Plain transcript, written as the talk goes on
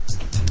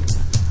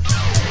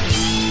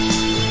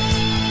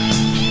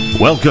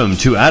Welcome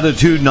to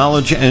Attitude,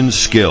 Knowledge, and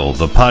Skill,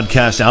 the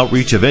podcast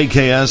outreach of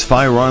AKS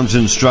Firearms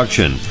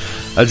Instruction,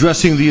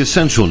 addressing the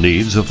essential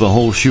needs of the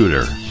whole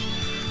shooter.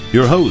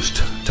 Your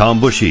host, Tom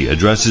Bushy,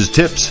 addresses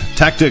tips,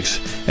 tactics,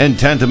 and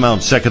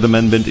tantamount Second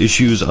Amendment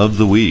issues of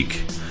the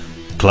week.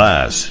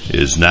 Class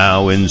is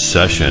now in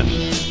session.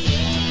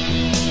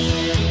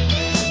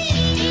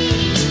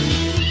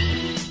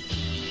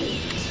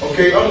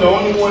 Okay, I'm the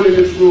only one in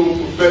this room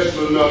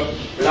professional enough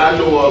that I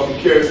know of to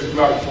carry this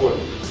Glock 40.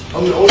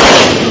 I'm the only one.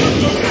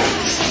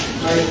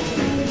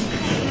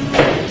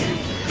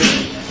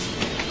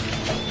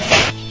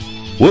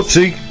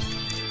 Whoopsie.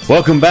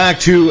 Welcome back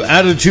to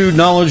Attitude,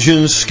 Knowledge,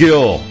 and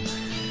Skill.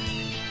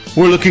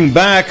 We're looking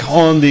back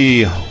on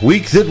the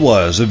week that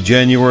was of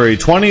January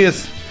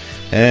 20th,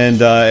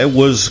 and it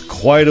was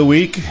quite a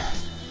week,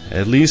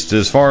 at least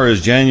as far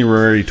as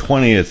January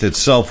 20th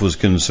itself was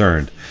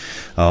concerned.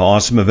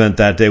 Awesome event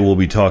that day. We'll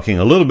be talking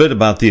a little bit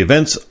about the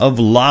events of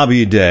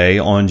Lobby Day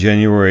on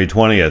January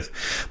 20th.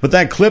 But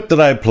that clip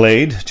that I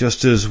played,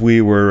 just as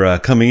we were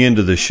coming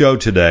into the show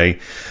today,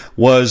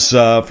 was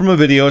from a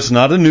video. It's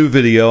not a new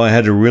video. I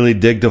had to really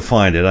dig to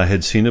find it. I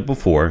had seen it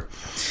before.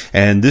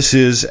 And this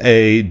is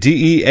a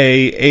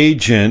DEA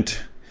agent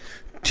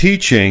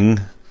teaching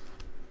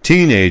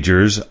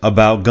teenagers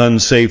about gun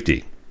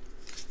safety.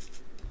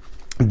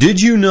 Did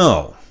you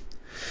know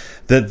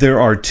that there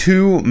are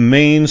two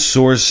main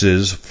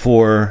sources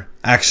for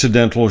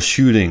accidental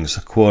shootings,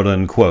 quote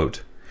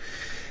unquote?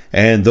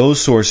 And those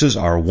sources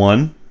are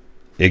 1,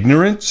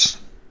 ignorance,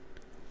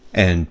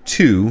 and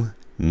 2,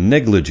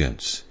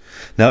 negligence.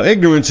 Now,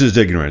 ignorance is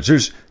ignorance.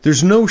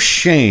 There's no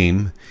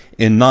shame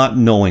in not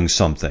knowing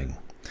something.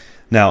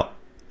 Now,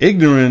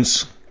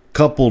 ignorance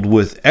coupled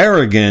with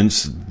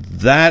arrogance,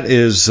 that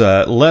is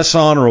less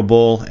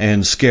honorable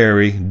and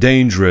scary,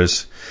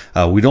 dangerous.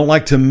 We don't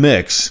like to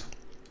mix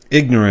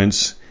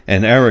ignorance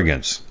and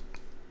arrogance.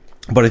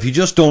 But if you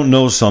just don't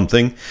know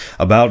something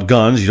about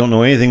guns, you don't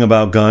know anything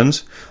about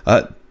guns,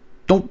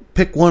 don't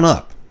pick one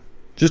up.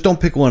 Just don't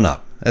pick one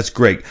up. That's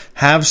great.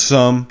 Have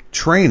some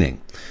training.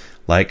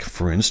 Like,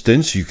 for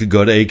instance, you could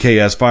go to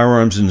AKS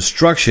Firearms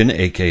Instruction,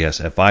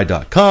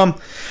 aksfi.com,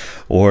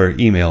 or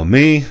email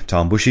me,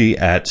 Tom Bushy,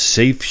 at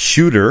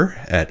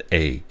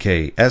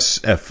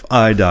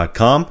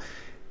safeshooter@aksfi.com.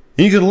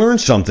 And you can learn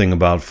something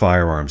about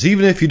firearms,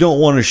 even if you don't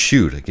want to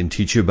shoot. It can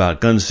teach you about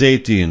gun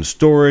safety and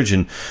storage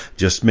and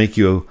just make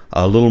you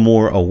a little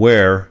more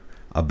aware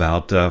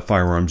about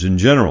firearms in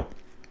general.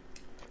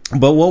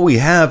 But what we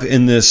have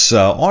in this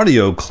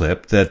audio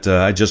clip that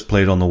I just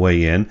played on the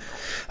way in,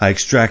 I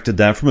extracted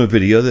that from a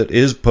video that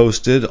is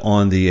posted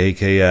on the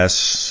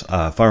AKS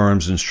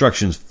Firearms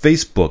Instructions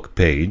Facebook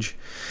page.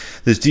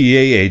 This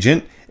DEA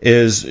agent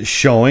is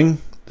showing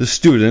the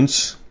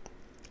students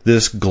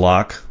this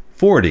Glock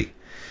 40.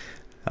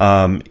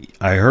 I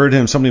heard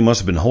him, somebody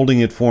must have been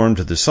holding it for him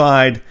to the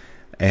side,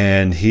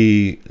 and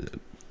he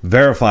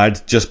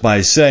verified just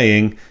by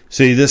saying,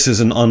 see, this is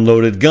an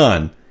unloaded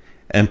gun,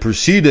 and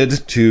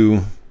proceeded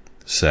to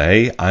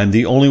say, I'm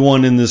the only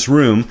one in this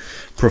room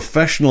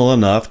professional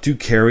enough to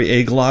carry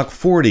a Glock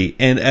 40.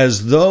 And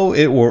as though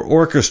it were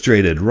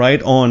orchestrated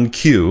right on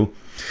cue,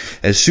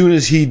 as soon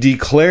as he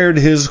declared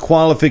his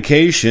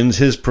qualifications,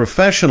 his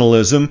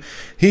professionalism,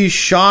 he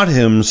shot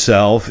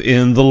himself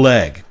in the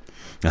leg.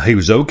 Now, he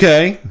was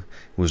okay. It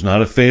was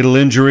not a fatal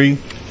injury.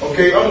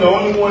 Okay, I'm the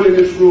only one in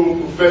this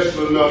room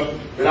professional enough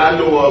that I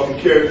know of to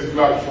carry this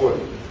Glock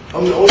 40.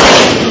 I'm the only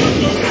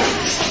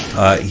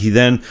one. He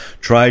then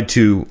tried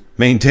to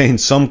maintain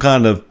some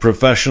kind of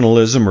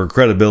professionalism or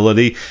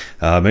credibility,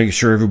 making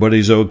sure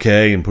everybody's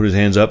okay, and put his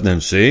hands up and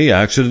then, see,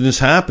 accidents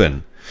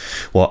happen.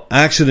 Well,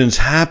 accidents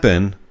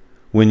happen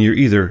when you're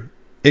either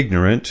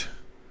ignorant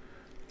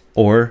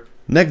or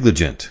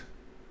negligent.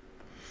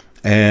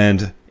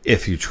 And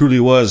if he truly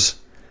was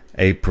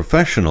a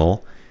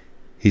professional,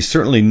 he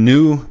certainly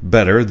knew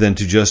better than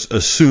to just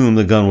assume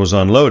the gun was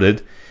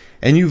unloaded.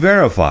 And you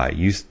verify.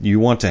 You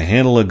want to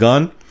handle a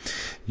gun,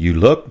 you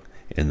look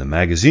in the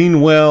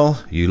magazine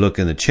well, you look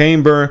in the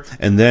chamber,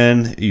 and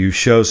then you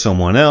show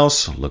someone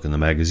else, look in the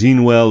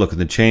magazine well, look in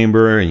the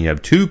chamber, and you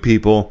have two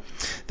people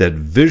that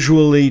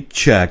visually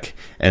check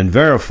and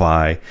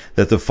verify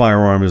that the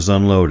firearm is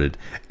unloaded.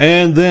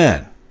 And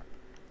then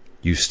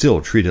you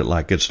still treat it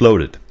like it's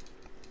loaded.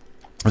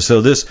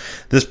 So this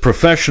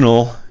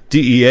professional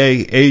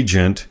DEA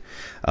agent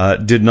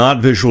did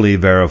not visually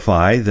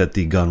verify that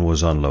the gun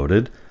was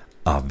unloaded,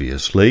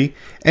 obviously,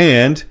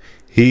 and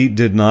he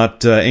did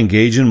not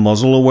engage in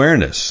muzzle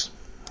awareness.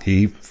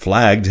 He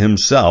flagged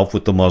himself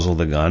with the muzzle of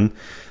the gun,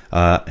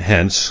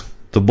 hence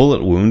the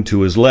bullet wound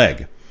to his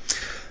leg.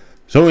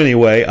 So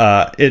anyway,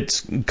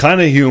 it's kind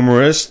of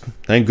humorous.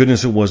 Thank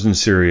goodness it wasn't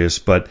serious,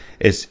 but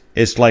it's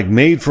like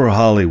made for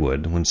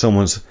Hollywood when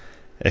someone's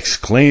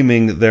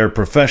exclaiming their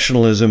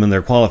professionalism and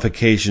their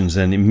qualifications,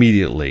 and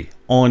immediately,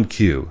 on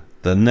cue,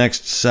 the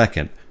next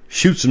second,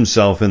 shoots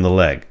himself in the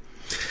leg.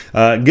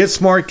 Get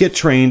smart, get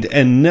trained,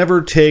 and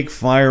never take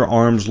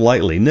firearms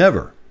lightly.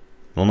 Never.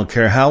 I don't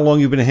care how long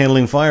you've been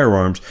handling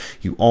firearms,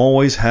 you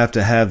always have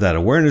to have that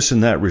awareness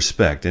and that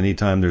respect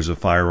anytime there's a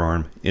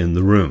firearm in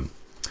the room.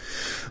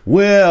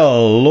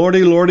 Well,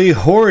 lordy,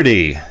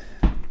 hordy.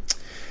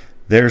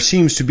 There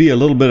seems to be a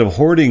little bit of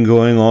hoarding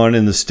going on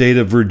in the state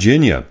of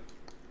Virginia.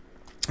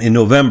 In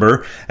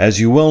November, as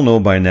you well know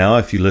by now,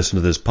 if you listen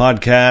to this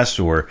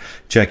podcast or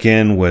check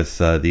in with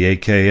the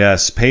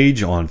AKS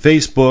page on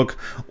Facebook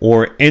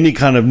or any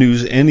kind of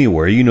news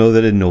anywhere, you know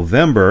that in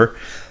November,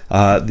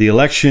 the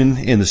election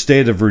in the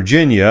state of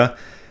Virginia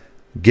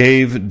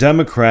gave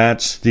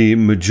Democrats the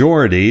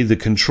majority, the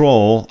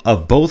control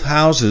of both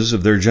houses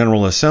of their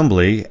General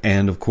Assembly,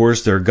 and of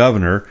course their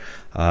governor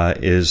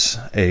is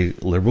a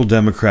liberal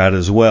Democrat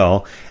as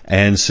well,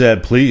 and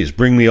said, please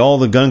bring me all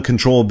the gun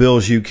control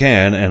bills you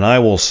can and I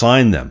will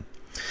sign them.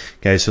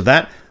 Okay, so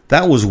that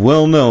was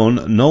well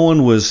known. No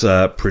one was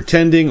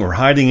pretending or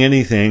hiding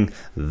anything.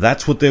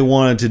 That's what they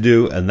wanted to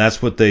do, and that's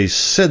what they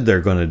said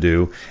they're going to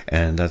do,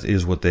 and that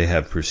is what they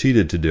have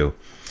proceeded to do.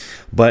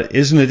 But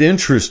isn't it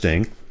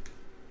interesting?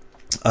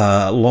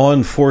 Law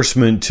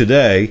enforcement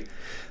today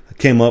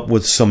came up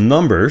with some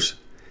numbers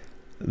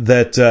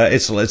that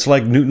it's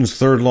like Newton's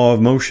third law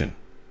of motion.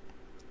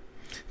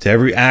 To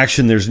every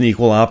action, there's an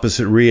equal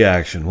opposite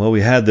reaction. Well,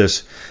 we had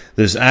this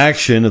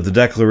action of the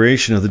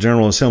declaration of the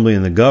General Assembly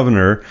and the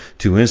governor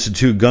to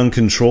institute gun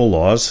control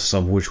laws,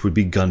 some of which would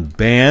be gun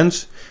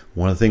bans.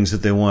 One of the things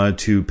that they wanted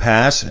to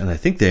pass, and I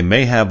think they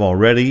may have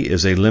already,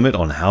 is a limit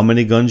on how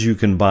many guns you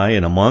can buy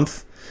in a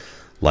month.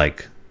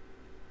 Like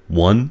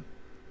 1.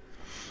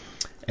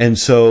 And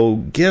so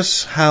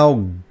guess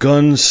how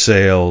gun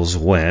sales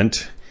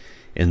went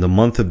in the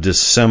month of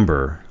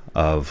December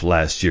of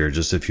last year,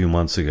 just a few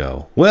months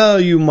ago?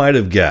 Well, you might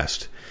have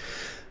guessed.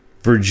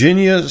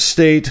 Virginia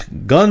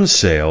state gun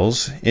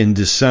sales in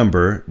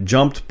December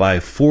jumped by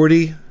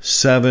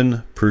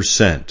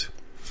 47%.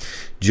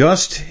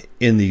 Just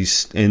in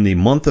the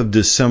month of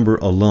December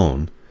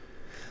alone,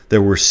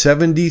 there were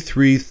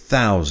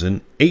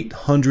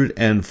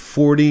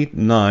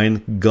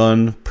 73,849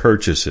 gun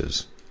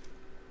purchases.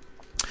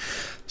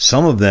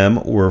 Some of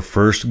them were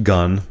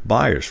first-time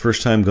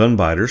gun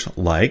buyers,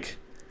 like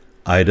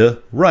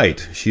Ida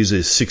Wright. She's a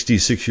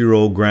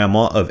 66-year-old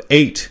grandma of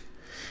 8,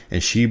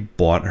 and she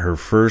bought her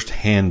first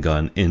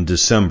handgun in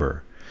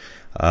December.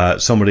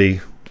 Somebody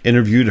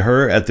interviewed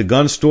her at the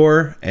gun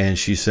store, and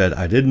she said,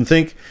 I didn't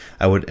think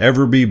I would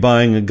ever be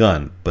buying a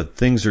gun, but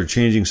things are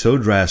changing so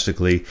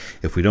drastically.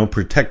 If we don't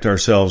protect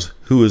ourselves,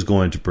 who is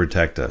going to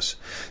protect us?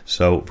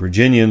 So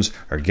Virginians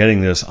are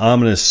getting this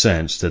ominous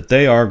sense that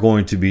they are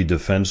going to be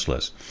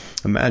defenseless.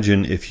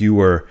 Imagine if you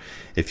were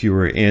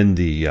in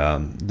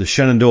the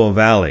Shenandoah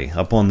Valley,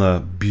 up on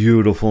the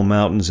beautiful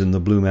mountains in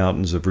the Blue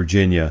Mountains of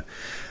Virginia,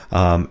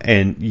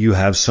 and you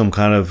have some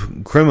kind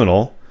of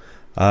criminal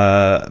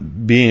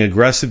being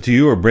aggressive to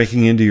you or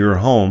breaking into your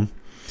home,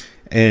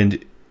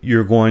 and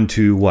you're going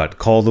to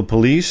call the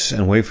police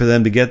and wait for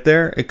them to get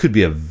there? It could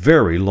be a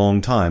very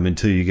long time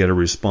until you get a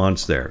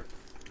response there.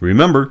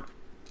 Remember,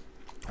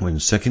 when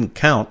second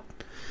count,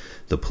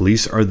 the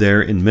police are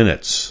there in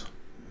minutes,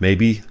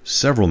 maybe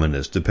several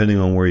minutes, depending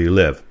on where you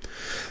live.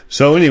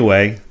 So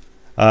anyway,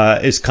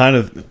 it's kind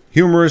of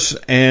humorous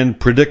and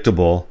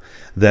predictable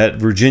that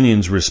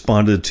Virginians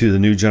responded to the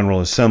new General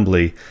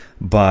Assembly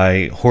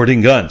by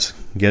hoarding guns,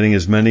 getting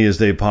as many as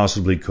they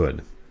possibly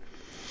could.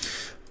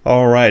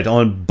 All right,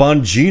 on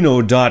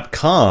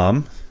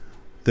Bongino.com,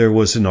 there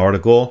was an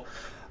article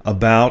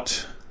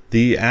about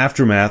the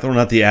aftermath, or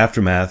not the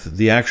aftermath,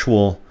 the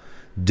actual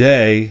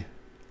day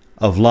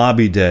of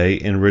Lobby Day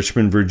in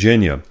Richmond,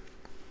 Virginia.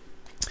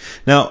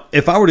 Now,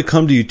 if I were to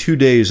come to you 2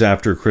 days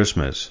after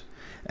Christmas,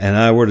 and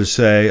I were to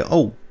say,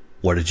 oh,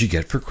 what did you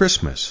get for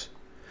Christmas?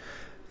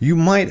 You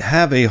might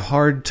have a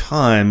hard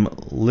time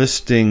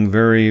listing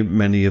very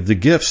many of the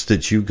gifts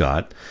that you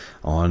got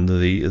on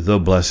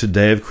the blessed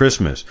day of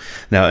Christmas.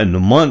 Now, in the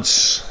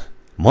months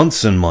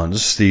and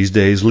months, these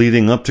days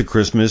leading up to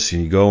Christmas,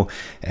 you go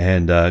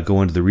and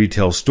go into the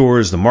retail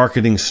stores. The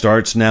marketing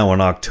starts now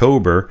in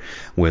October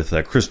with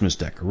Christmas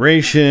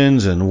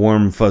decorations and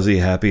warm, fuzzy,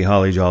 happy,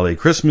 holly jolly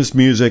Christmas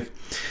music,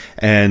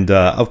 and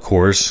of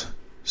course,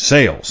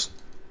 sales.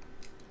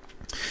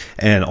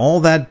 And all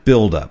that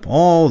build-up,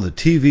 all the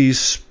TV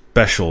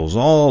specials,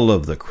 all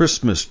of the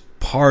Christmas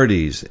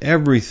parties,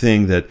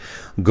 everything that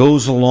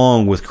goes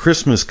along with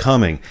Christmas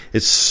coming,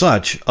 it's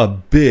such a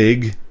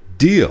big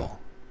deal.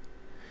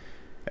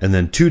 And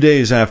then 2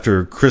 days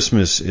after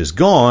Christmas is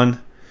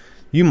gone,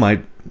 you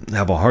might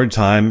have a hard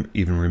time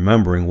even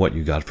remembering what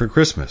you got for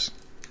Christmas.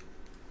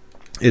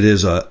 It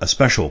is a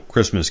special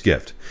Christmas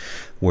gift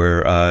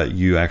where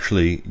you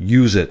actually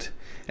use it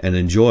and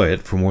enjoy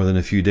it for more than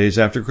a few days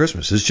after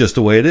Christmas. It's just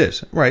the way it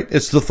is, right?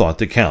 It's the thought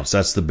that counts.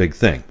 That's the big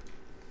thing.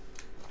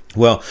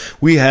 Well,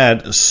 we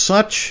had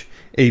such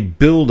a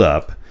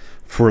build-up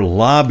for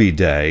Lobby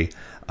Day.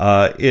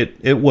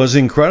 It was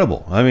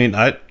incredible. I mean,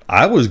 I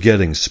was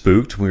getting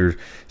spooked. We were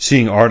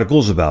seeing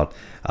articles about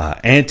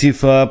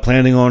Antifa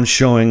planning on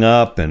showing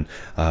up, and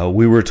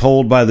we were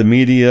told by the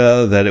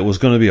media that it was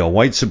going to be a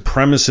white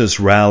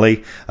supremacist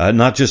rally.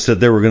 Not just that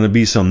there were going to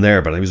be some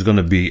there, but it was going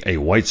to be a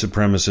white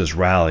supremacist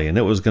rally, and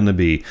it was going to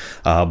be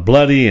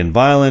bloody and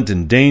violent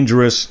and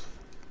dangerous.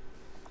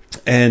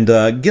 And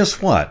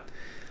guess what?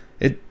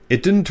 It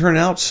didn't turn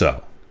out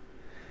so.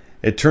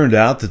 It turned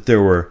out that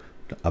there were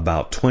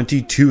about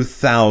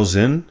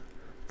 22,000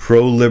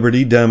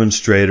 pro-liberty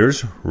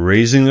demonstrators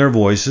raising their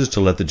voices to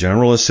let the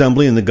General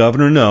Assembly and the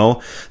governor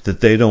know that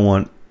they don't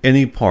want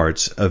any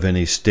parts of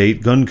any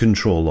state gun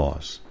control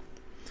laws.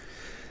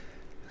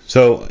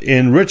 So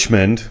in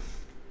Richmond,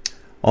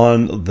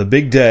 on the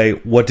big day,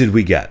 what did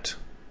we get?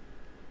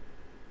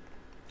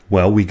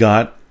 Well, we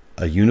got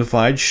a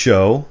unified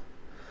show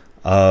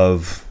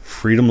of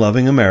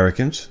freedom-loving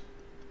Americans,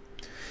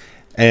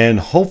 and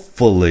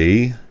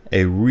hopefully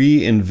a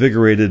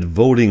reinvigorated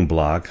voting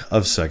bloc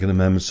of Second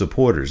Amendment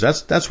supporters.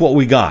 That's what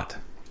we got.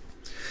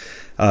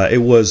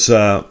 It was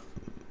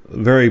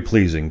very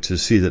pleasing to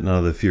see that none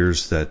of the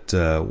fears that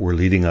were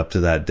leading up to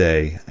that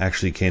day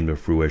actually came to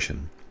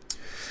fruition.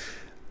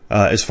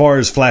 As far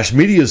as Flash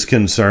Media is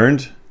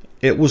concerned,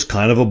 it was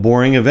kind of a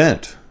boring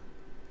event.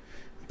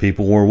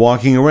 People were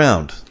walking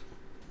around.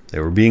 They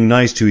were being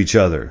nice to each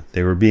other.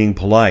 They were being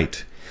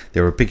polite. They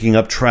were picking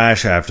up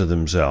trash after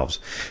themselves.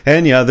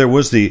 And yeah, there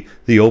was the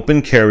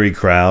open carry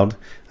crowd.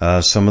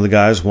 Some of the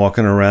guys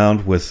walking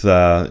around with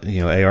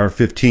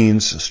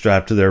AR-15s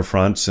strapped to their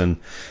fronts, and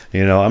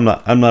I'm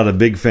not a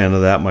big fan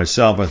of that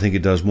myself. I think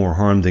it does more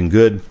harm than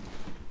good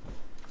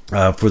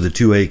for the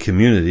 2A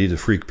community to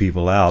freak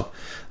people out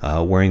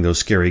wearing those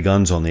scary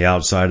guns on the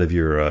outside of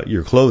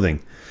your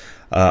clothing.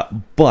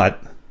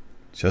 But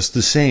just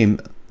the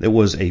same, it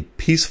was a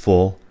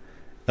peaceful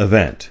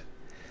event.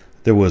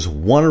 There was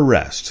one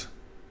arrest.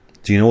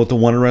 Do you know what the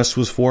one arrest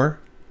was for?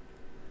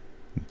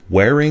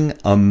 Wearing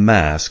a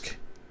mask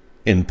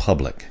in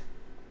public.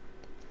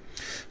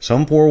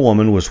 Some poor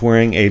woman was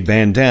wearing a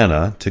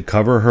bandana to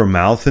cover her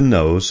mouth and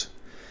nose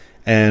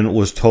and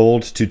was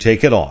told to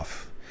take it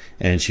off.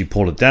 And she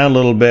pulled it down a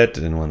little bit,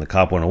 and when the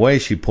cop went away,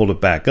 she pulled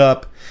it back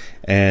up,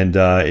 and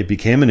it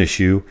became an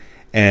issue.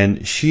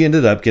 And she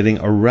ended up getting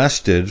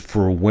arrested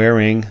for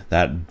wearing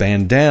that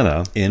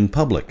bandana in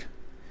public.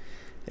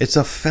 It's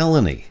a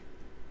felony.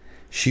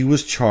 She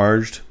was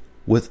charged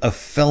with a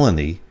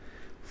felony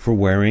for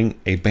wearing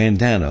a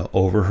bandana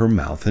over her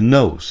mouth and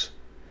nose.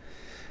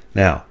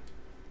 Now,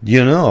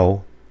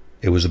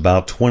 it was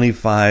about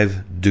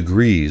 25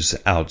 degrees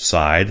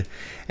outside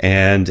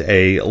and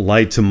a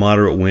light to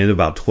moderate wind,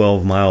 about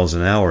 12 miles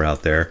an hour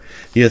out there.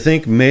 You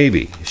think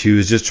maybe she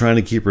was just trying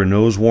to keep her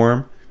nose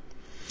warm?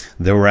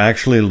 There were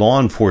actually law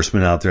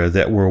enforcement out there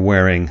that were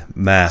wearing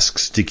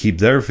masks to keep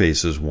their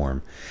faces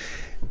warm.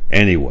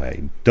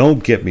 Anyway,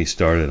 don't get me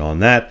started on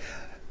that.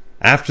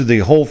 After the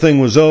whole thing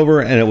was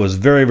over and it was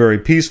very, very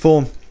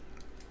peaceful,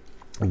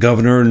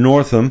 Governor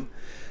Northam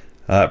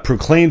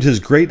proclaimed his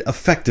great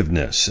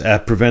effectiveness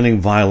at preventing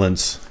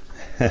violence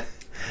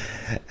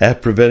at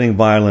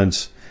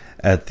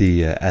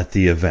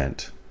the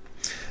event.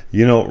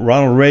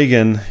 Ronald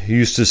Reagan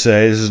used to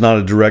say, this is not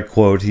a direct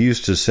quote, he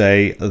used to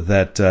say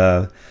that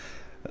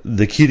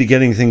the key to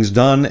getting things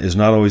done is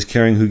not always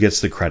caring who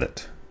gets the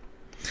credit.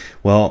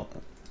 Well,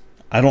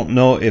 I don't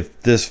know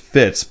if this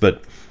fits,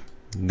 but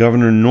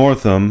Governor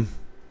Northam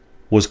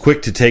was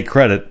quick to take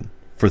credit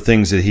for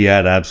things that he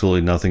had absolutely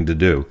nothing to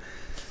do.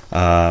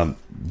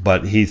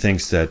 But he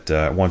thinks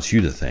that, wants you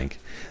to think,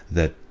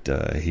 that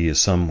he is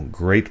some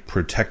great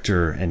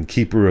protector and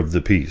keeper of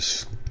the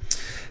peace.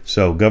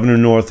 So Governor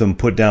Northam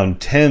put down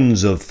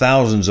tens of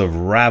thousands of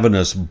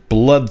ravenous,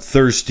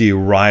 bloodthirsty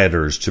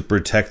rioters to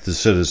protect the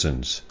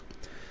citizens.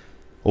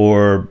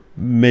 Or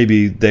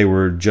maybe they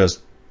were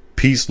just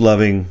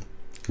peace-loving,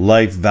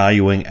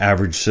 life-valuing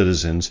average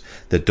citizens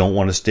that don't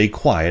want to stay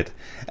quiet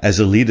as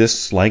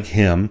elitists like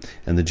him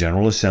and the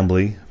General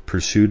Assembly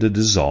pursue to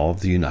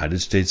dissolve the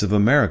United States of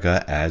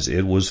America as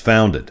it was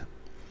founded.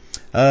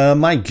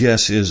 My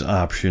guess is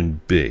option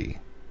B.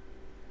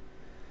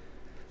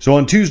 So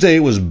on Tuesday,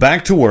 it was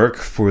back to work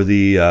for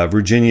the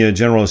Virginia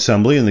General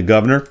Assembly and the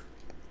governor,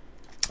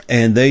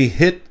 and they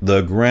hit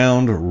the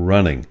ground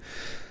running.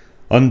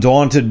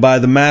 Undaunted by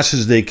the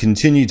masses, they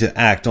continue to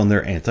act on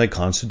their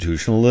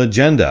anti-constitutional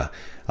agenda.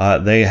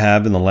 They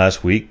have, in the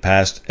last week,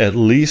 passed at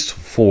least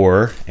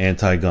 4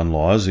 anti-gun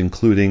laws,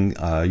 including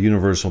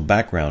universal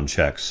background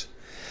checks.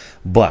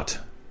 But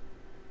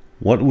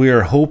what we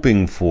are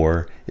hoping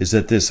for is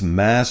that this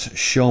mass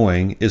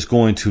showing is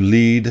going to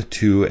lead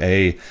to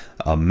a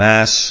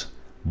mass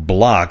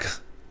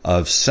block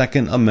of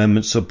Second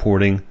Amendment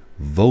supporting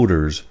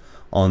voters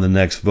on the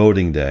next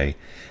voting day.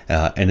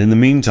 And in the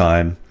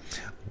meantime,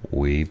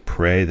 we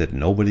pray that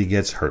nobody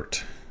gets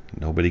hurt.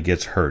 Nobody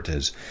gets hurt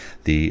as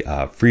the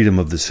freedom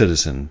of the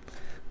citizen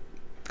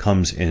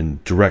comes in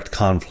direct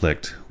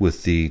conflict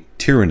with the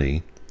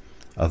tyranny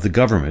of the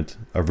government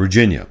of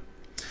Virginia.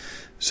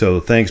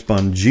 So thanks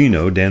Dan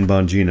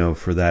Bongino,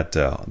 for that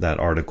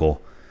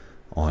article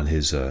on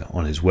his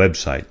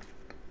website.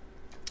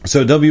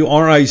 So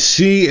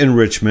WRIC in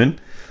Richmond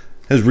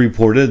has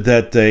reported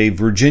that a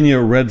Virginia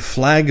red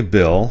flag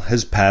bill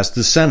has passed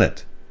the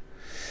Senate.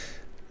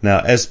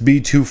 Now,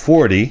 SB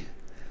 240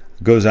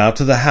 goes out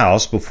to the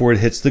House before it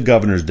hits the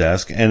governor's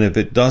desk, and if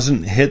it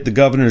doesn't hit the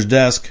governor's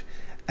desk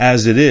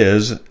as it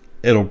is,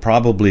 it'll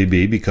probably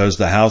be because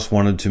the House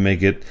wanted to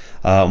make it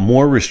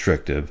more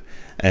restrictive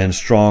and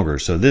stronger.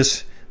 So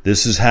this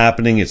is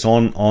happening. It's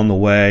on the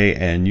way,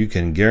 and you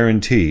can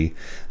guarantee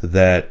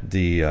that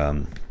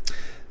the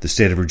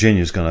state of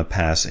Virginia is going to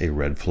pass a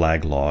red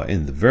flag law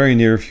in the very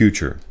near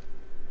future.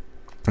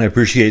 I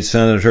appreciate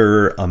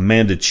Senator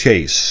Amanda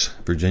Chase,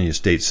 Virginia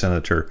State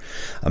Senator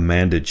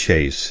Amanda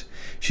Chase.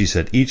 She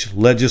said, each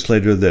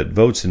legislator that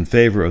votes in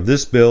favor of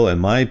this bill, in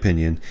my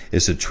opinion,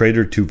 is a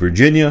traitor to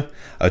Virginia,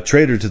 a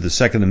traitor to the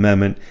Second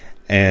Amendment,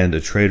 and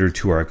a traitor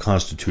to our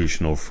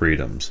constitutional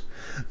freedoms.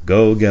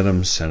 Go get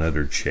 'em,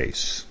 Senator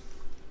Chase.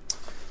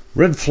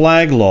 Red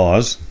flag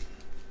laws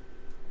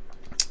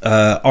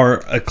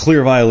are a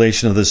clear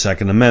violation of the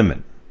Second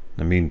Amendment.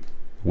 I mean,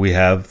 we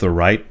have the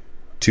right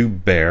to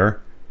bear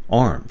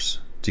arms,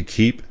 to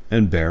keep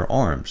and bear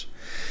arms.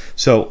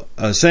 So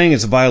saying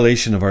it's a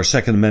violation of our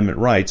Second Amendment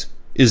rights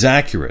is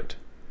accurate.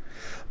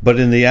 But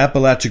in the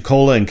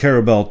Apalachicola and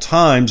Carabel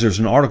Times, there's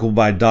an article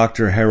by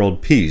Dr.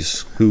 Harold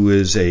Peace, who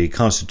is a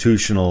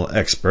constitutional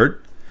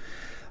expert,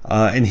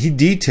 and he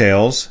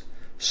details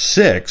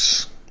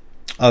 6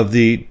 of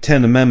the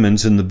 10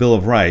 amendments in the Bill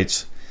of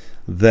Rights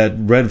that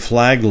red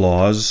flag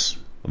laws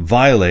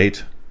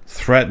violate,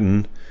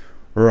 threaten,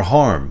 or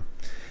harm.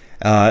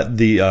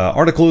 The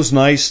article is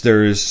nice.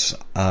 There's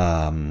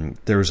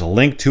a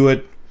link to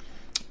it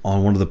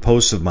on one of the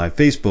posts of my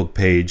Facebook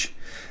page,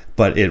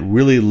 but it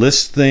really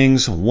lists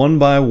things one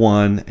by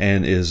one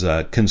and is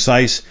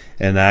concise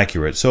and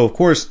accurate. So, of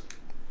course,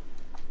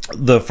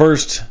 the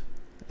first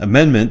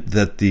amendment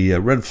that the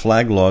red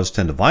flag laws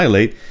tend to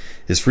violate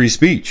is free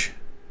speech.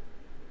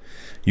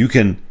 You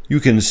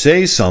can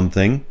say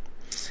something,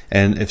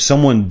 and if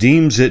someone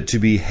deems it to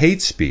be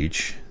hate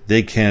speech,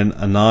 they can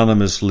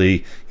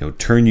anonymously,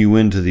 turn you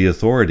into the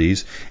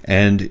authorities,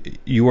 and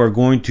you are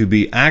going to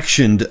be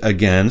actioned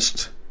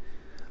against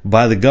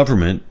by the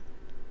government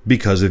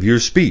because of your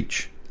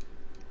speech.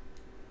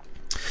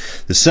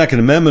 The Second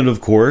Amendment, of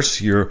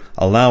course, you're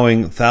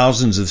allowing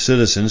thousands of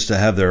citizens to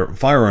have their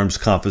firearms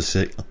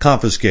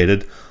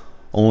confiscated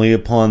only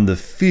upon the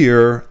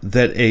fear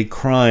that a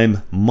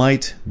crime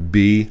might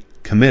be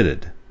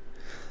committed.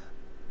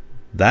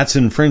 That's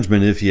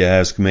infringement, if you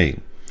ask me.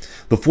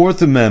 The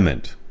Fourth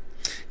Amendment,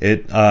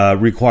 it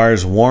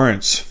requires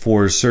warrants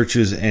for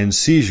searches and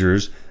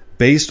seizures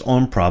based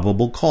on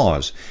probable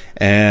cause.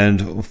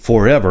 And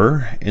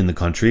forever in the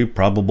country,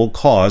 probable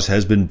cause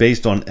has been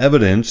based on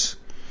evidence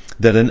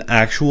that an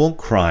actual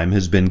crime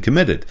has been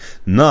committed,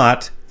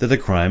 not that a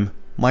crime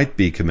might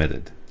be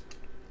committed.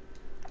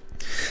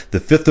 The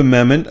Fifth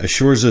Amendment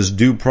assures us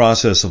due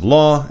process of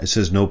law. It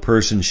says no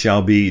person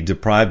shall be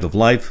deprived of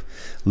life,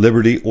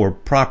 liberty, or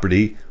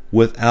property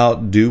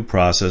without due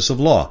process of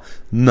law,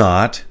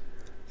 not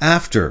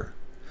after.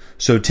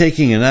 So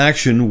taking an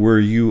action where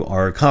you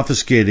are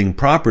confiscating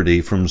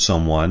property from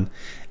someone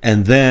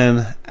and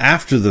then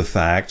after the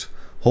fact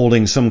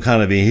holding some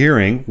kind of a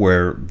hearing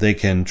where they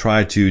can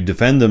try to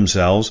defend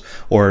themselves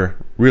or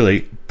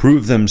really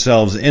prove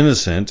themselves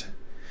innocent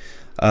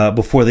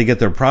before they get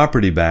their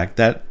property back,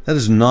 that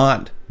is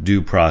not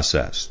due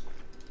process.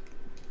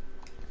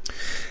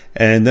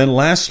 And then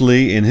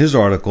lastly, in his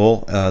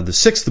article, the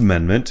Sixth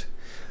Amendment,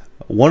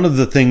 one of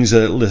the things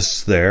that it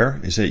lists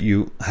there is that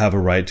you have a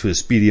right to a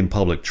speedy and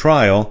public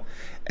trial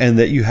and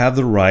that you have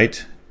the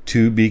right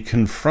to be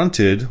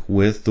confronted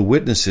with the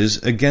witnesses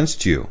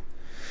against you.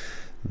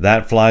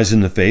 That flies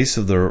in the face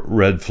of the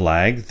red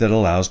flag that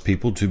allows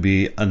people to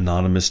be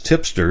anonymous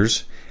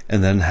tipsters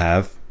and then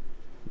have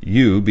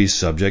you be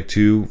subject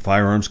to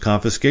firearms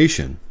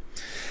confiscation.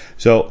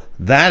 So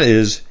that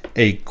is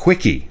a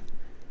quickie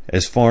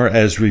as far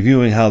as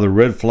reviewing how the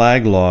red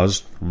flag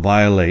laws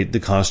violate the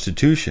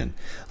Constitution.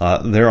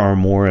 There are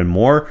more and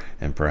more,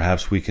 and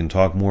perhaps we can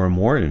talk more and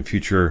more in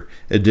future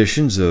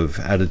editions of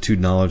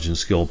Attitude, Knowledge, and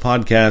Skill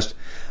podcast,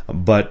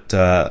 but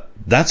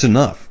that's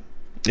enough.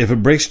 If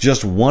it breaks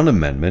just one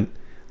amendment,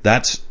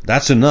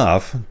 that's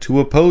enough to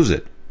oppose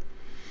it.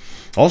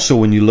 Also,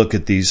 when you look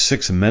at these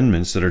 6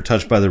 amendments that are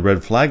touched by the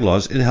red flag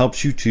laws, it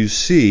helps you to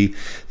see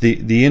the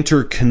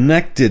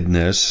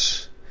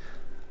interconnectedness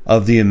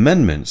of the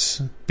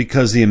amendments,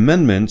 because the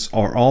amendments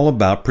are all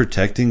about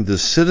protecting the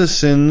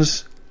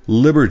citizens'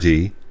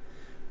 liberty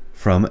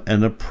from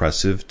an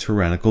oppressive,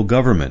 tyrannical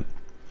government.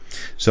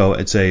 So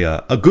it's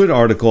a good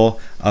article,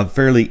 a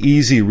fairly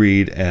easy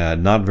read,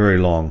 not very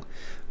long,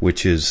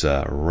 which is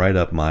right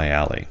up my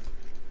alley.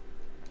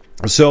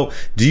 So,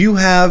 do you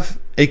have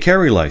a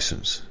carry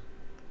license?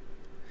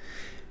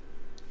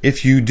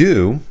 If you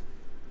do,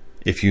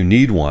 if you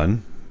need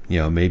one,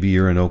 maybe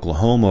you're in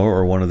Oklahoma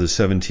or one of the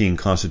 17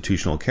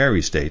 constitutional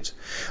carry states.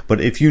 But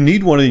if you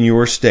need one in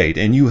your state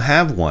and you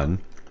have one,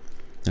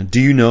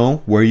 do you know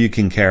where you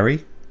can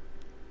carry?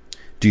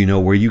 Do you know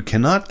where you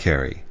cannot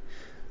carry?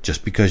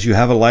 Just because you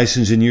have a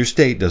license in your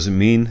state doesn't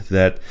mean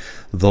that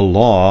the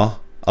law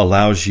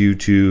allows you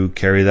to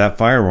carry that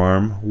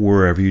firearm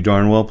wherever you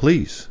darn well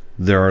please.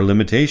 There are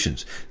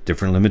limitations,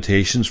 different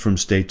limitations from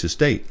state to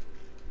state.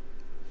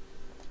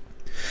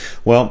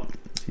 Well,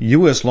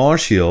 U.S. Law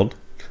Shield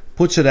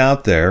puts it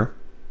out there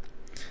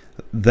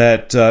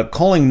that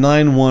calling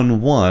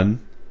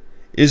 911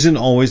 isn't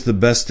always the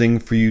best thing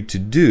for you to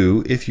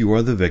do if you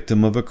are the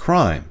victim of a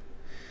crime.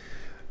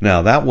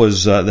 Now, that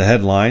was the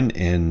headline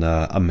in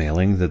a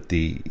mailing that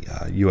the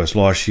U.S.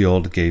 Law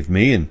Shield gave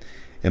me in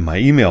my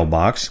email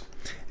box,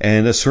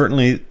 and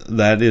certainly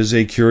that is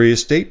a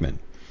curious statement.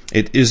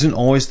 It isn't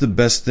always the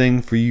best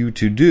thing for you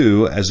to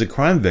do as a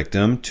crime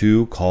victim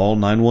to call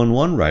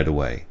 911 right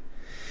away.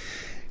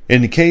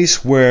 In the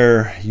case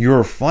where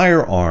your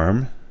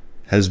firearm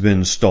has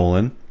been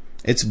stolen,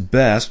 it's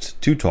best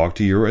to talk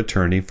to your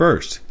attorney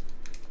first.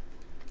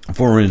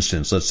 For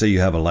instance, let's say you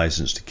have a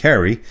license to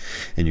carry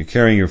and you're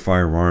carrying your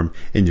firearm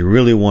and you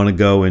really want to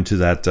go into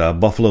that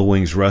Buffalo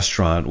Wings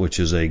restaurant, which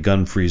is a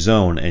gun-free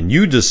zone, and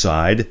you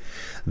decide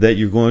that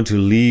you're going to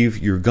leave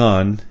your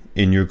gun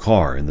in your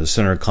car, in the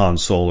center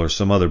console or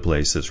some other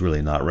place that's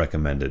really not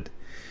recommended,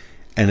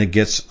 and it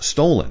gets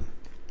stolen.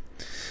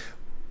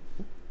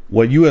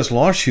 What U.S.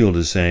 Law Shield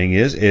is saying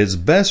is it's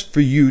best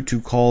for you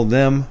to call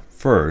them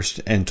first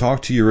and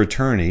talk to your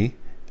attorney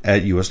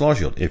at U.S. Law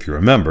Shield, if you're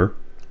a member,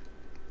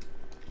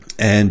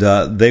 and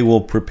they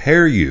will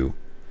prepare you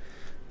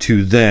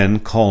to then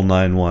call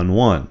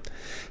 911.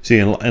 See,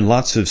 in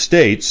lots of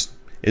states,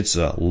 it's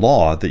a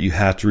law that you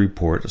have to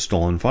report a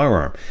stolen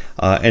firearm.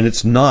 And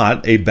it's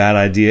not a bad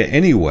idea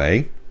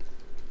anyway,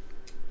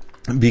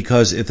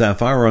 because if that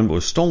firearm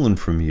was stolen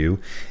from you,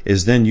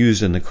 is then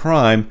used in a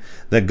crime,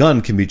 that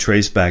gun can be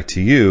traced back to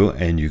you,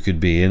 and you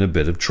could be in a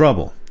bit of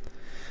trouble.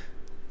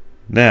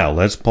 Now,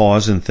 let's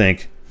pause and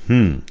think,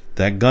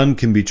 that gun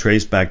can be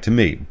traced back to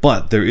me,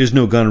 but there is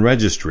no gun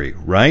registry,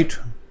 right?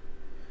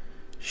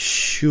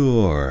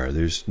 Sure,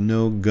 there's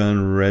no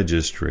gun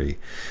registry.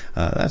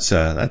 That's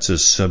a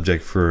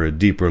subject for a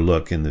deeper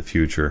look in the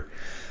future.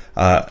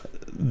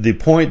 The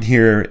point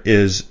here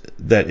is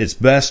that it's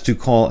best to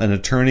call an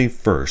attorney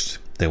first.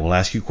 They will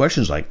ask you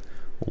questions like,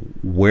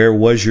 where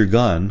was your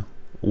gun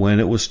when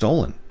it was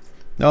stolen?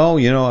 Oh,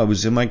 I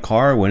was in my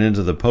car, went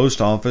into the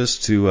post office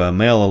to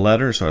mail a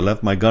letter, so I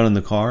left my gun in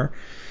the car.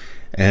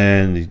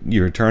 And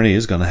your attorney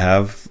is going to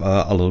have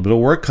a little bit of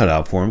work cut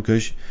out for him,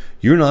 because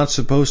you're not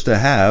supposed to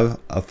have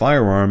a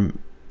firearm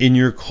in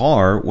your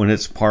car when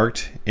it's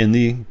parked in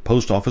the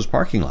post office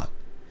parking lot.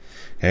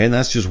 Okay, and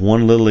that's just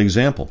one little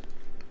example.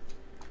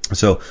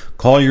 So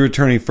call your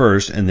attorney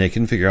first, and they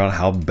can figure out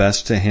how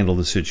best to handle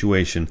the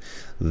situation.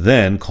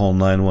 Then call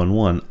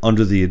 911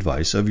 under the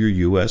advice of your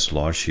U.S.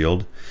 Law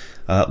Shield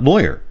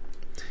lawyer.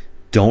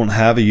 Don't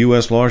have a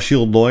U.S. Law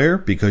Shield lawyer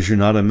because you're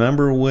not a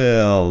member?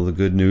 Well, the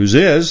good news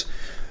is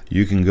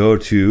you can go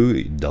to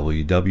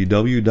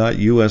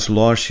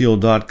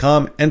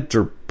www.uslawshield.com,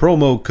 enter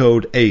promo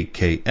code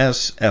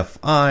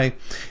AKSFI,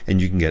 and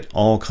you can get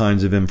all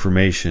kinds of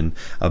information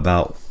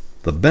about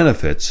the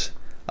benefits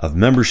of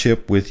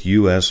membership with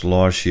U.S.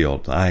 Law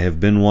Shield. I have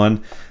been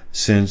one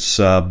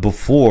since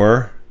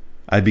before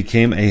I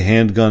became a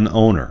handgun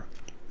owner.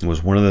 It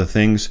was one of the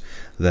things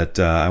that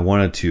I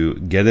wanted to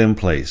get in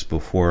place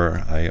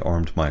before I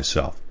armed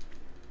myself.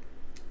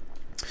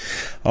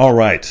 All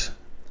right.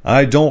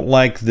 I don't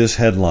like this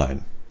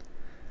headline.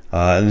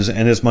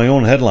 And it's my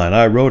own headline.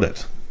 I wrote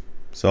it.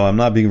 So I'm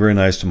not being very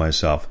nice to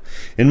myself.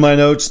 In my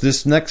notes,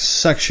 this next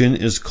section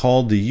is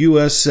called "The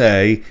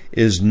USA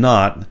is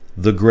Not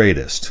the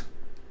Greatest."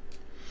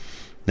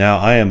 Now,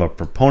 I am a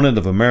proponent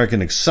of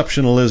American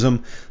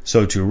exceptionalism,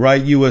 so to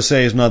write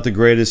USA is not the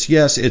greatest,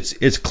 yes, it's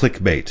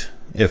clickbait.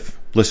 If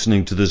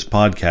listening to this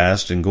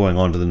podcast and going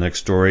on to the next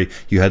story,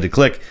 you had to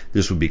click,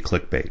 this would be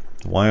clickbait.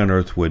 Why on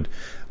earth would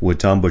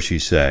Tom Bushy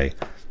say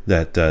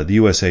that the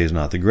USA is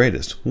not the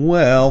greatest?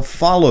 Well,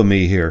 follow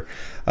me here.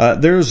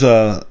 There's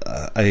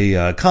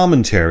a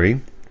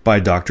commentary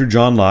by Dr.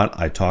 John Lott.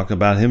 I talk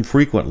about him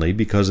frequently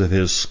because of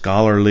his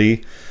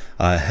scholarly,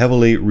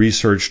 heavily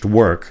researched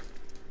work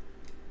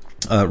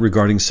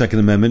regarding Second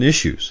Amendment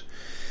issues.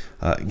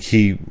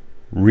 He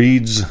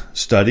reads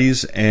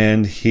studies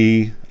and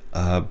he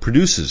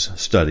produces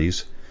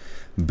studies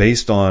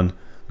based on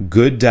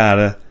good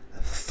data,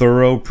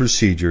 thorough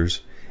procedures,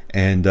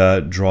 and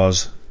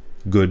draws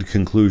good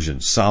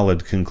conclusions,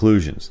 solid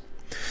conclusions.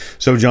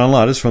 So John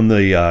Lott is from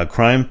the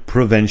Crime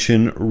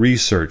Prevention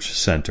Research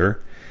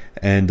Center,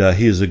 and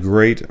he is a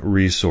great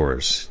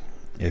resource.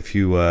 If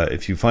you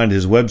find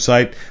his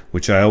website,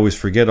 which I always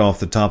forget off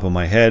the top of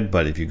my head,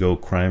 but if you go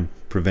Crime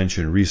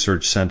Prevention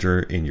Research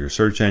Center in your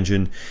search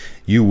engine,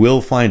 you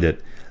will find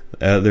it.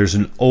 There's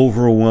an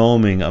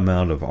overwhelming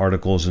amount of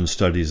articles and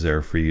studies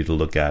there for you to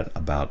look at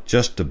about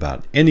just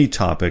about any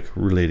topic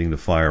relating to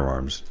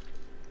firearms.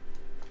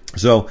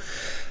 So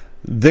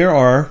there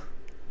are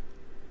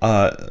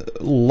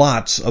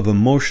lots of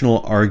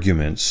emotional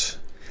arguments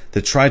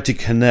that try to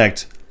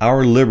connect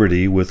our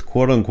liberty with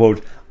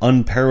quote-unquote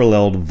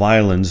unparalleled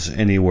violence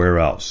anywhere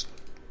else.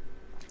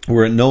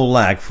 were at no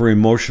lack for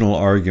emotional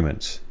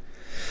arguments.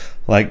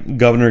 Like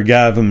Governor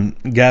Gavin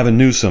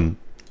Newsom,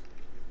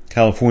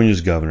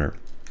 California's governor,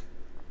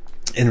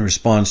 in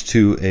response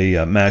to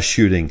a mass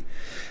shooting,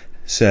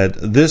 said,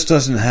 "This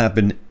doesn't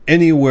happen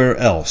anywhere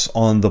else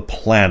on the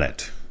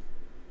planet."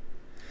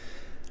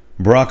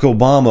 Barack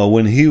Obama,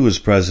 when he was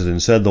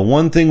president, said, "The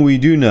one thing we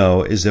do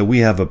know is that we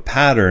have a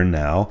pattern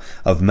now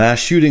of mass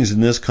shootings in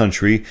this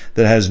country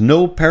that has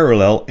no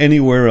parallel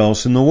anywhere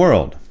else in the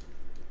world."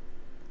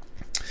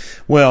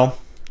 Well,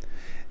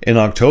 in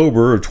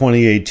October of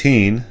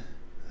 2018,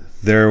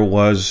 there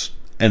was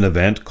an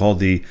event called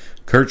the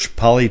Kerch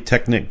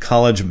Polytechnic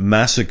College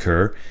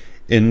Massacre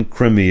in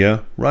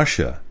Crimea,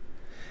 Russia.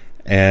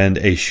 And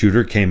a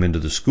shooter came into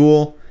the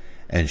school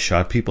and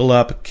shot people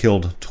up,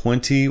 killed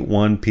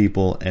 21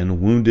 people,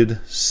 and wounded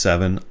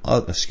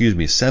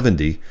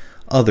 70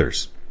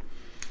 others.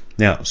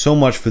 Now, so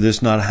much for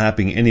this not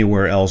happening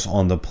anywhere else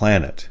on the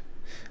planet.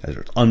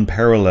 It's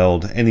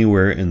unparalleled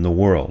anywhere in the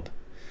world.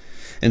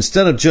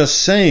 Instead of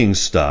just saying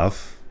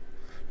stuff,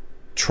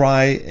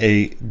 try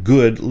a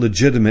good,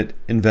 legitimate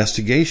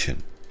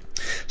investigation.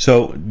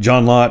 So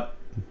John Lott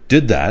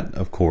did that,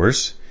 of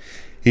course.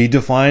 He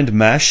defined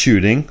mass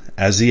shooting,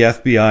 as the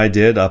FBI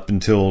did up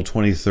until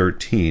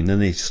 2013,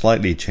 and they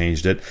slightly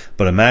changed it.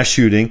 But a mass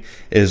shooting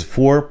is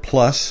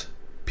 4+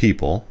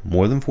 people,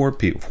 more than 4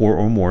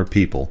 or more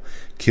people,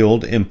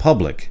 killed in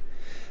public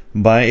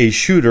by a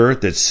shooter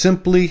that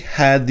simply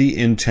had the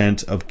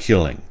intent of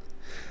killing.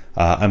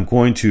 I'm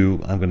going to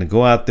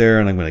go out there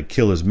and I'm going to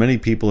kill as many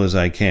people as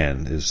I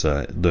can, is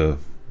the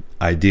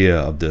idea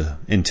of the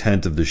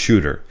intent of the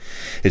shooter.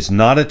 It's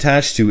not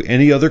attached to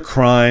any other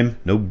crime,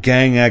 no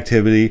gang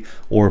activity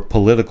or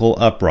political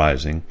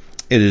uprising.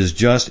 It is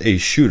just a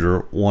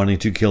shooter wanting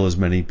to kill as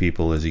many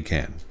people as he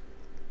can.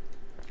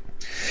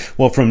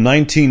 Well, from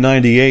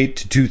 1998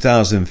 to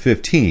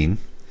 2015,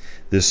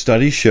 this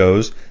study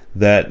shows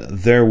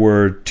that there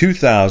were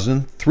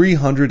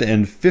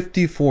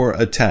 2,354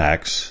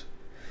 attacks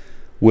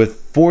with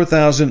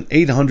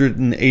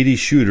 4,880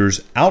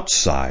 shooters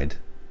outside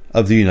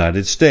of the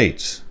United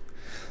States.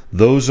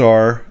 Those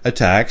are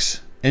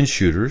attacks and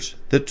shooters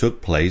that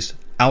took place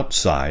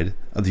outside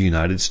of the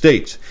United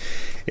States.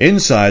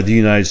 Inside the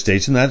United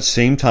States, in that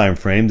same time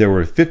frame, there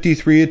were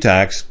 53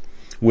 attacks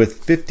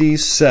with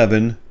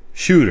 57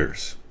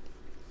 shooters.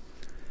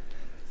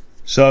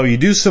 So you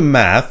do some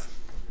math,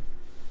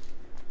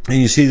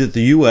 and you see that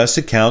the U.S.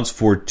 accounts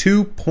for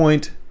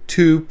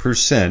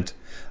 2.2%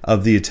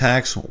 of the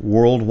attacks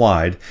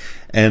worldwide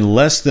and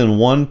less than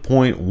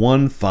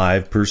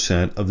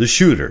 1.15% of the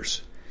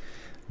shooters,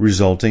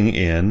 resulting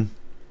in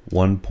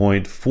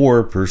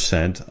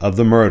 1.4% of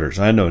the murders.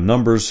 I know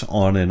numbers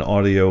on an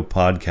audio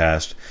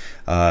podcast.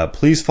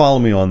 Please follow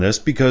me on this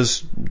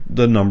because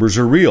the numbers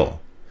are real.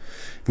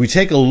 If we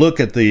take a look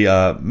at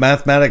the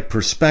mathematic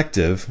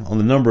perspective on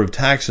the number of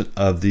attacks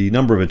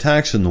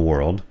in the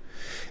world,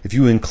 if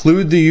you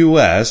include the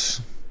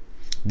U.S.,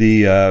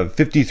 the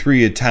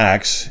 53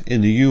 attacks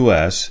in the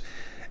U.S.,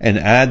 and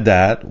add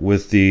that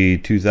with the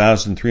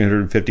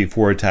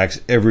 2,354 attacks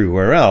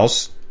everywhere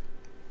else,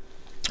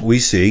 we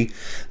see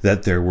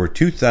that there were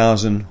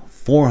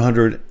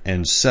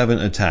 2,407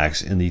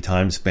 attacks in the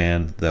time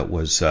span that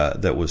was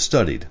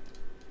studied.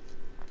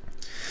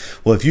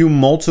 Well, if you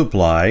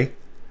multiply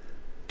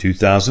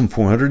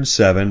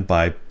 2,407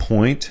 by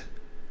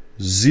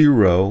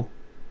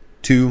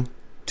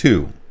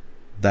 0.022,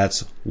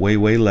 that's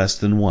way less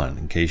than 1,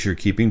 in case you're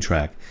keeping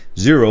track.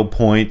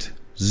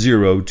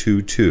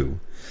 0.022.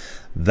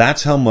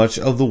 That's how much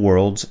of the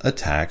world's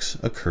attacks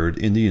occurred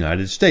in the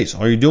United States.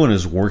 All you're doing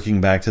is working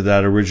back to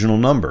that original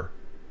number.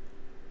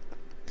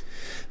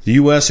 The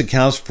U.S.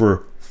 accounts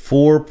for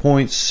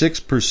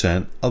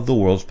 4.6% of the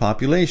world's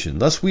population.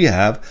 Thus, we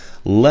have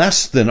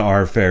less than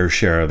our fair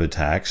share of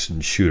attacks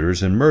and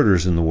shooters and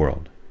murders in the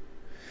world.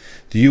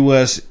 The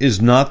U.S.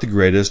 is not the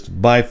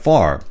greatest by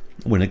far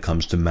when it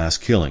comes to mass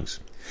killings.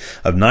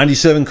 Of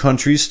 97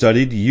 countries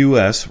studied, the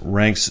U.S.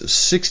 ranks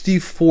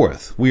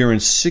 64th. We are in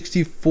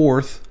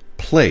 64th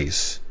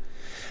place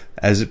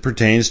as it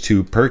pertains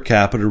to per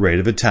capita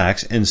rate of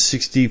attacks and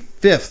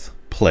 65th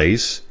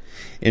place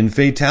in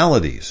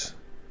fatalities.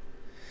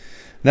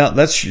 Now,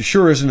 that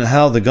sure isn't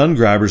how the gun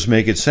grabbers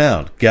make it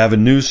sound.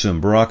 Gavin Newsom,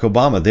 Barack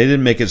Obama, they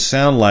didn't make it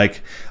sound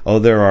like,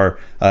 there are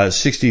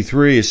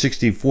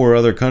 64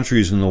 other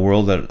countries in the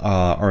world that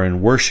are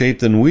in worse shape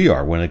than we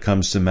are when it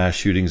comes to mass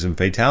shootings and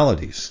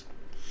fatalities.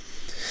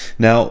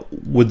 Now,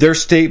 would their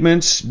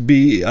statements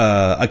be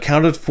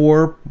accounted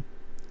for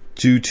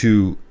due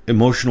to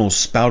emotional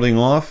spouting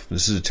off?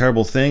 This is a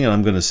terrible thing, and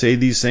I'm going to say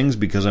these things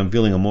because I'm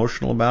feeling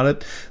emotional about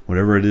it,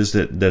 whatever it is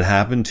that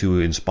happened to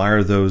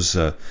inspire those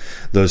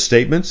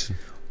statements?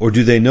 Or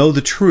do they know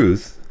the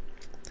truth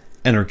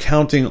and are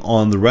counting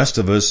on the rest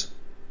of us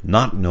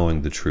not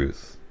knowing the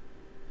truth?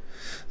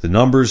 The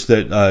numbers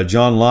that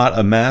John Lott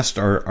amassed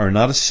are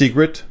not a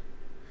secret.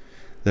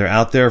 They're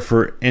out there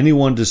for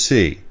anyone to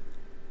see.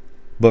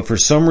 But for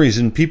some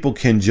reason, people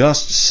can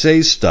just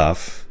say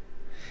stuff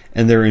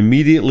and they're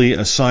immediately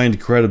assigned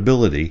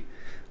credibility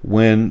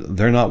when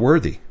they're not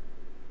worthy.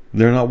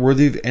 They're not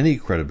worthy of any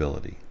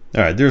credibility.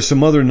 All right, there's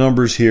some other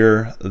numbers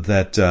here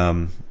that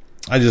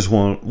I just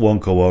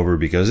won't go over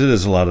because it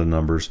is a lot of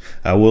numbers.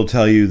 I will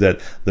tell you that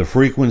the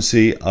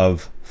frequency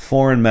of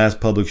foreign mass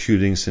public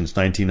shootings since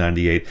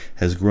 1998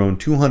 has grown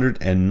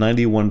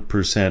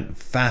 291%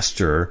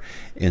 faster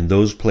in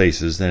those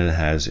places than it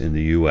has in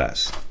the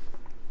U.S.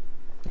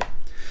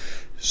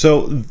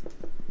 So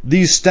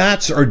these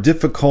stats are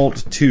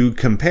difficult to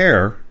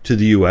compare to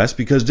the U.S.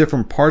 because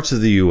different parts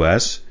of the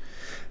U.S.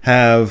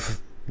 have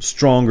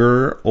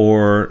stronger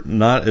or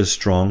not as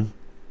strong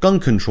gun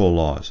control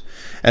laws.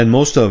 And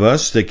most of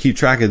us that keep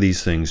track of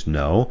these things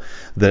know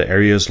that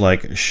areas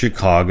like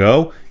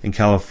Chicago and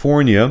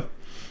California,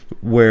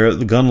 where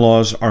the gun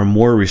laws are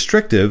more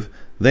restrictive,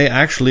 they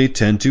actually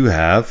tend to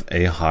have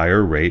a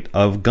higher rate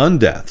of gun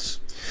deaths.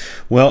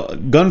 Well,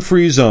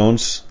 gun-free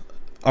zones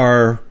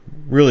are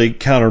really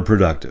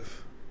counterproductive.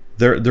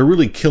 They're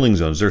really killing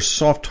zones. They're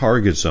soft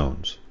target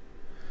zones.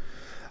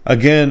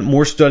 Again,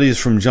 more studies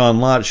from John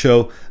Lott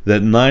show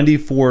that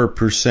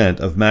 94%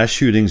 of mass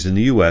shootings in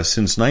the U.S.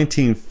 since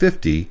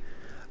 1950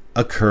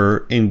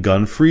 occur in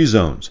gun-free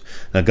zones.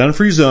 Now,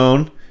 gun-free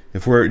zone,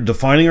 if we're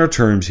defining our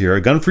terms here,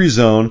 a gun-free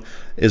zone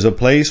is a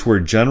place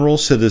where general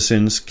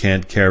citizens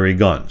can't carry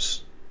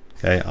guns.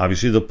 Okay,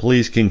 obviously the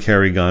police can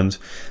carry guns.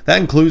 That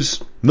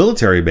includes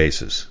military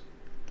bases.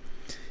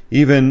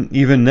 Even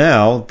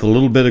now, the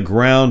little bit of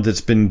ground that's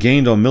been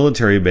gained on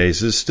military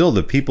bases, still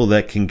the people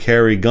that can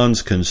carry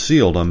guns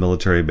concealed on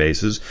military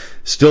bases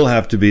still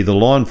have to be the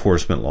law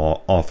enforcement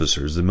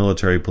officers, the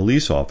military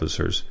police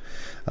officers.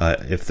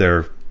 If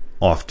they're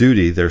off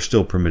duty, they're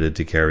still permitted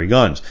to carry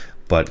guns.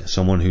 But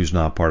someone who's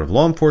not part of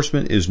law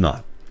enforcement is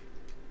not.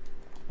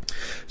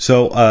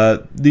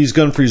 So these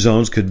gun-free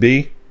zones could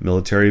be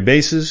military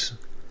bases,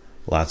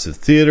 lots of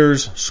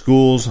theaters,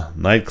 schools,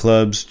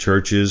 nightclubs,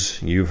 churches.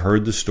 You've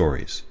heard the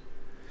stories.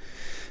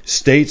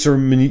 States or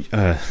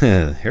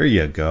here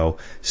you go.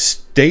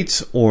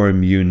 States or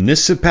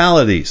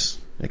municipalities.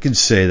 I can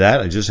say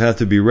that. I just have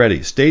to be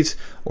ready. States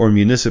or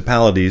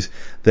municipalities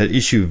that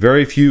issue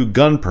very few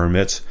gun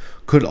permits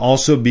could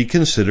also be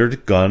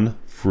considered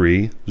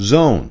gun-free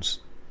zones.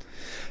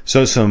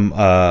 So some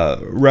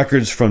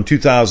records from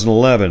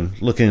 2011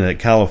 looking at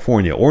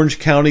California. Orange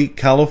County,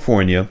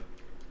 California,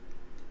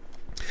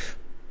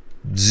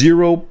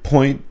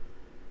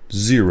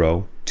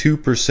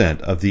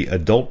 0.02% of the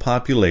adult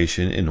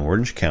population in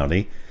Orange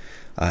County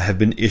have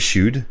been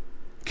issued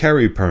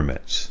carry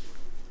permits.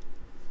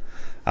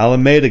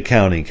 Alameda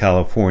County,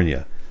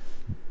 California,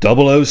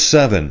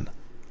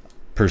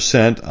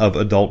 0.007% of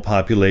adult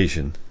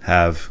population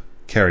have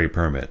carry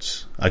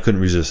permits. I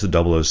couldn't resist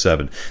the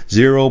 007.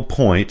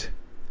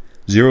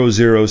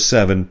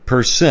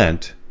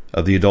 0.007%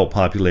 of the adult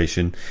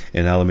population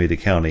in Alameda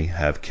County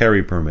have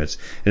carry permits.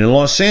 And in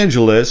Los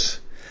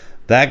Angeles,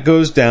 that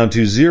goes down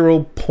to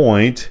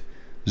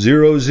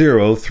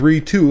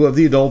 0.0032 of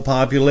the adult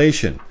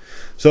population.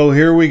 So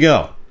here we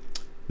go.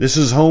 This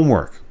is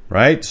homework,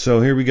 right?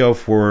 So here we go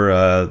for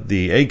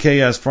the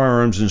AKS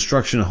Firearms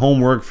Instruction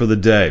homework for the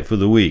day, for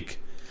the week.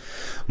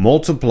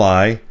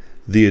 Multiply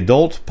the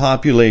adult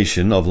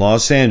population of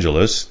Los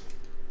Angeles,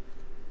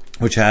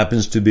 which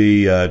happens to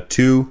be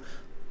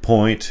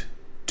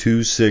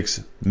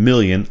 2.26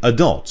 million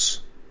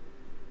adults.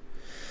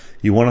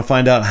 You want to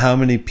find out how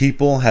many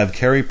people have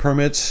carry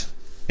permits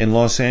in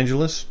Los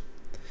Angeles?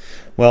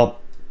 Well,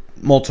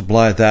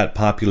 multiply that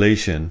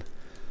population.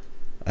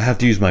 I have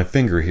to use my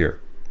finger here.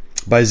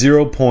 By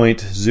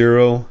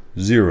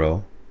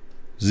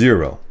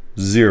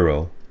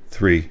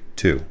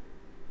 0.000032.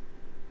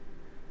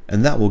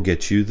 And that will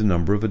get you the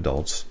number of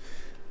adults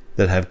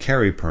that have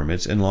carry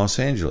permits in Los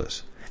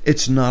Angeles.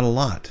 It's not a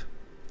lot.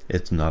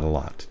 It's not a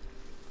lot.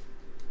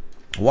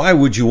 Why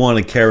would you want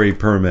a carry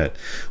permit?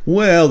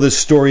 Well, this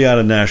story out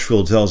of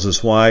Nashville tells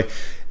us why.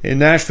 In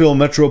Nashville,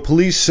 Metro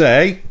Police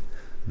say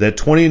that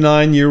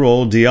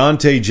 29-year-old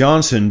Deontay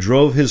Johnson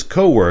drove his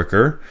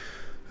coworker,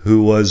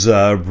 who was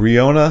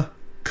Breonna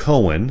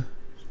Cohen,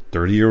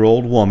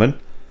 30-year-old woman.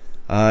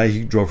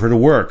 He drove her to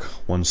work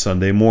one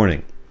Sunday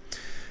morning.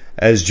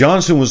 As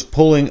Johnson was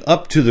pulling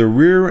up to the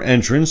rear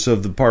entrance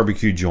of the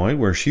barbecue joint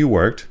where she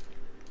worked,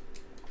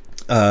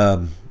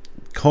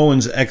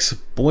 Cohen's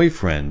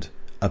ex-boyfriend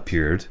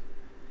appeared,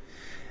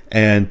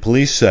 and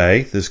police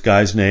say this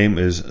guy's name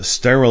is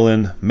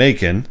Sterling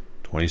Macon,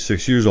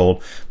 26 years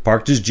old,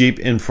 parked his Jeep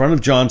in front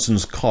of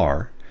Johnson's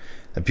car,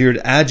 appeared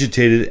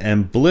agitated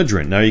and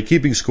belligerent. Now you're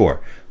keeping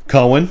score.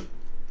 Cohen,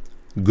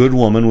 good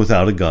woman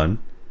without a gun.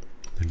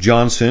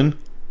 Johnson,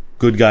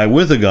 good guy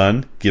with a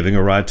gun, giving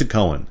a ride to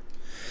Cohen.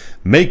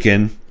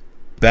 Macon,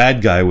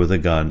 bad guy with a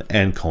gun,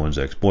 and Cohen's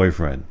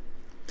ex-boyfriend.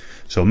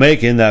 So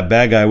Macon, that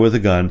bad guy with a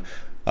gun,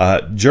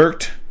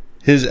 jerked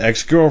his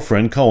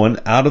ex-girlfriend Cohen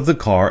out of the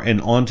car and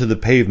onto the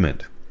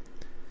pavement.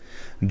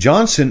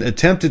 Johnson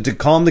attempted to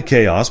calm the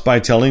chaos by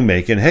telling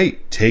Macon, hey,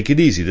 take it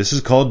easy. This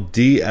is called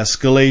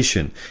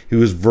de-escalation. He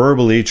was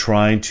verbally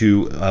trying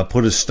to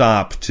put a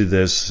stop to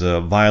this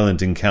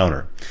violent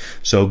encounter.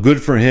 So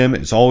good for him.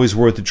 It's always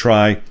worth a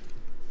try.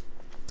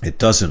 It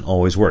doesn't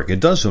always work. It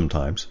does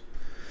sometimes.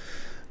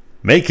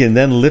 Macon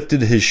then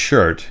lifted his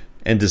shirt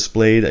and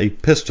displayed a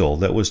pistol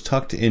that was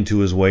tucked into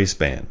his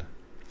waistband.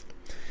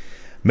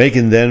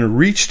 Macon then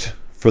reached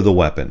for the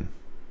weapon.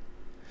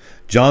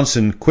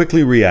 Johnson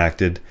quickly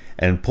reacted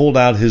and pulled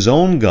out his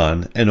own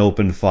gun and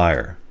opened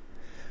fire.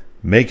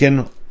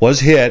 Macon was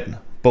hit,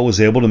 but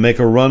was able to make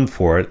a run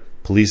for it.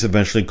 Police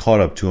eventually caught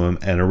up to him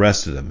and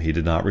arrested him. He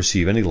did not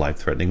receive any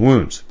life-threatening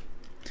wounds.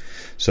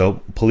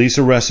 So, police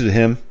arrested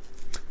him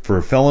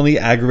for felony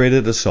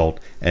aggravated assault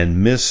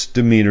and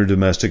misdemeanor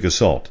domestic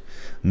assault.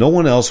 No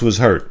one else was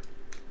hurt.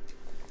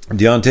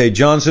 Deontay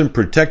Johnson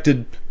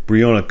protected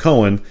Breonna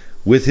Cohen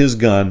with his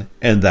gun,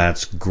 and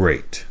that's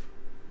great.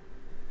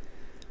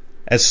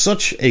 At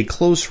such a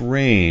close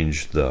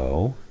range,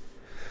 though,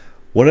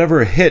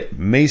 whatever hit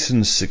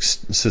Mason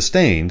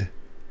sustained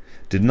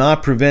did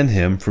not prevent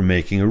him from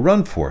making a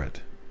run for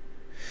it.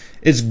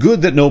 It's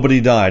good that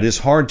nobody died. It's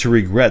hard to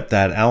regret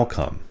that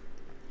outcome.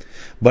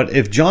 But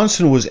if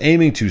Johnson was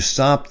aiming to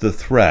stop the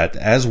threat,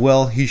 as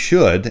well he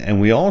should,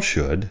 and we all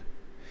should,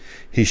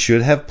 he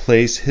should have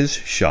placed his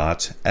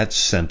shots at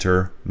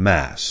center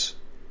mass.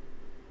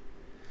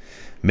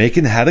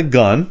 Macon had a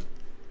gun,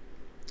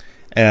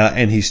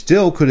 and he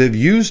still could have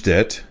used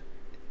it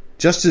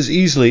just as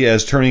easily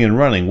as turning and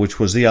running, which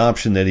was the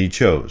option that he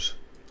chose.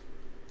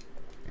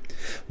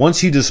 Once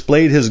he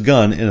displayed his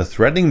gun in a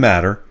threatening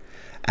manner,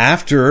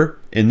 after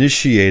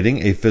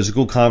initiating a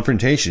physical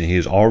confrontation, he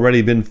has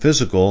already been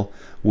physical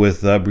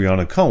with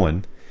Breonna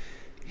Cohen,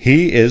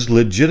 he is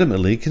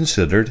legitimately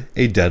considered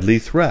a deadly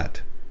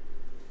threat.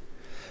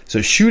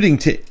 So shooting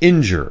to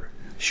injure,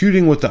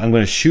 shooting with I'm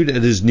going to shoot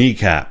at his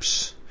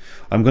kneecaps,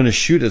 I'm going to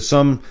shoot at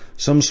some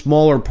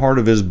smaller part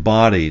of his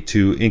body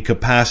to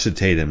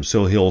incapacitate him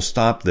so he'll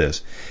stop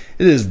this.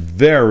 It is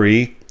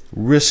very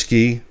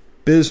risky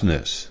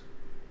business.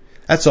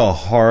 That's a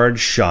hard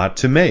shot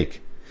to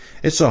make.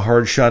 It's a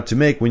hard shot to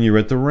make when you're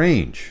at the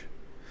range,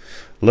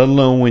 let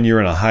alone when you're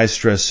in a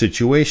high-stress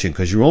situation,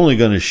 because you're only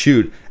going to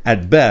shoot,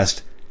 at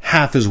best,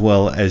 half as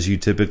well as you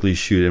typically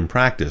shoot in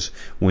practice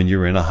when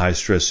you're in a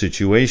high-stress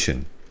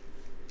situation.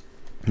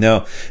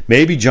 Now,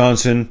 maybe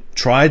Johnson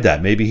tried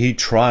that. Maybe he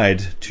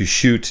tried to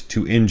shoot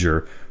to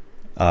injure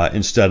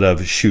instead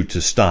of shoot to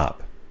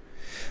stop.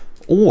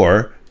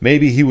 Or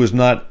maybe he was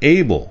not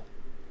able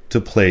to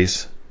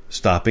place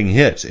stopping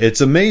hits.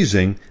 It's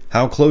amazing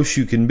how close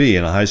you can be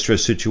in a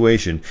high-stress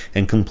situation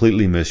and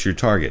completely miss your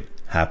target.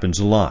 Happens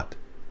a lot.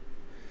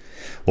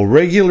 Well,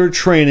 regular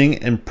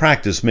training and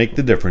practice make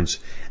the difference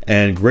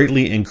and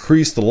greatly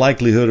increase the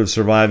likelihood of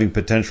surviving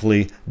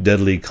potentially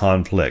deadly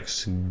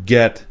conflicts.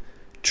 Get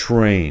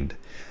trained.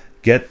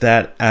 Get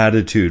that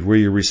attitude where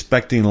you're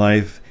respecting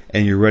life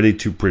and you're ready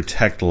to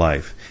protect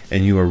life,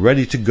 and you are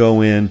ready to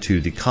go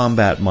into the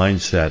combat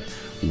mindset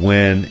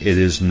when it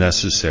is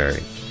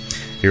necessary.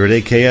 Here at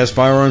AKS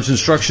Firearms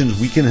Instructions,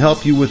 we can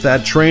help you with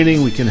that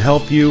training. We can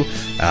help you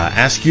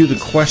ask you the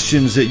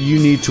questions that you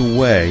need to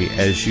weigh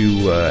as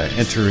you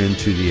enter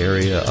into the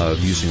area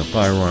of using a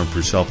firearm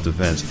for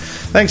self-defense.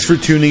 Thanks for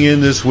tuning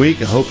in this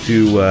week. I hope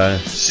to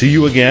see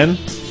you again.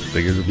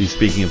 Figuratively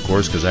speaking, of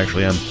course, because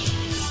actually I'm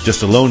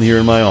just alone here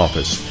in my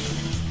office.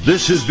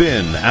 This has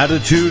been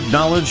Attitude,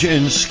 Knowledge,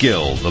 and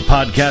Skill, the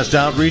podcast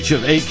outreach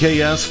of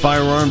AKS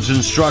Firearms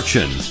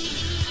Instruction.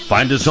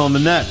 Find us on the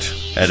net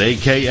at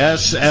aksfi.com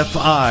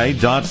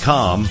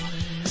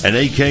and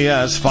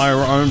AKS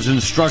Firearms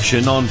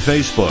Instruction on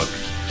Facebook.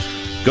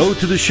 Go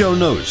to the show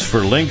notes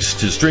for links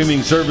to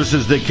streaming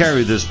services that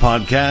carry this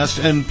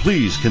podcast, and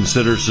please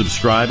consider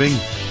subscribing.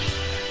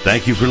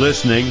 Thank you for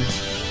listening.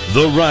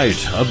 The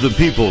right of the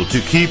people to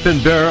keep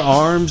and bear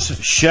arms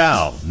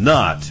shall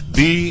not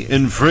be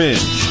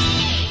infringed.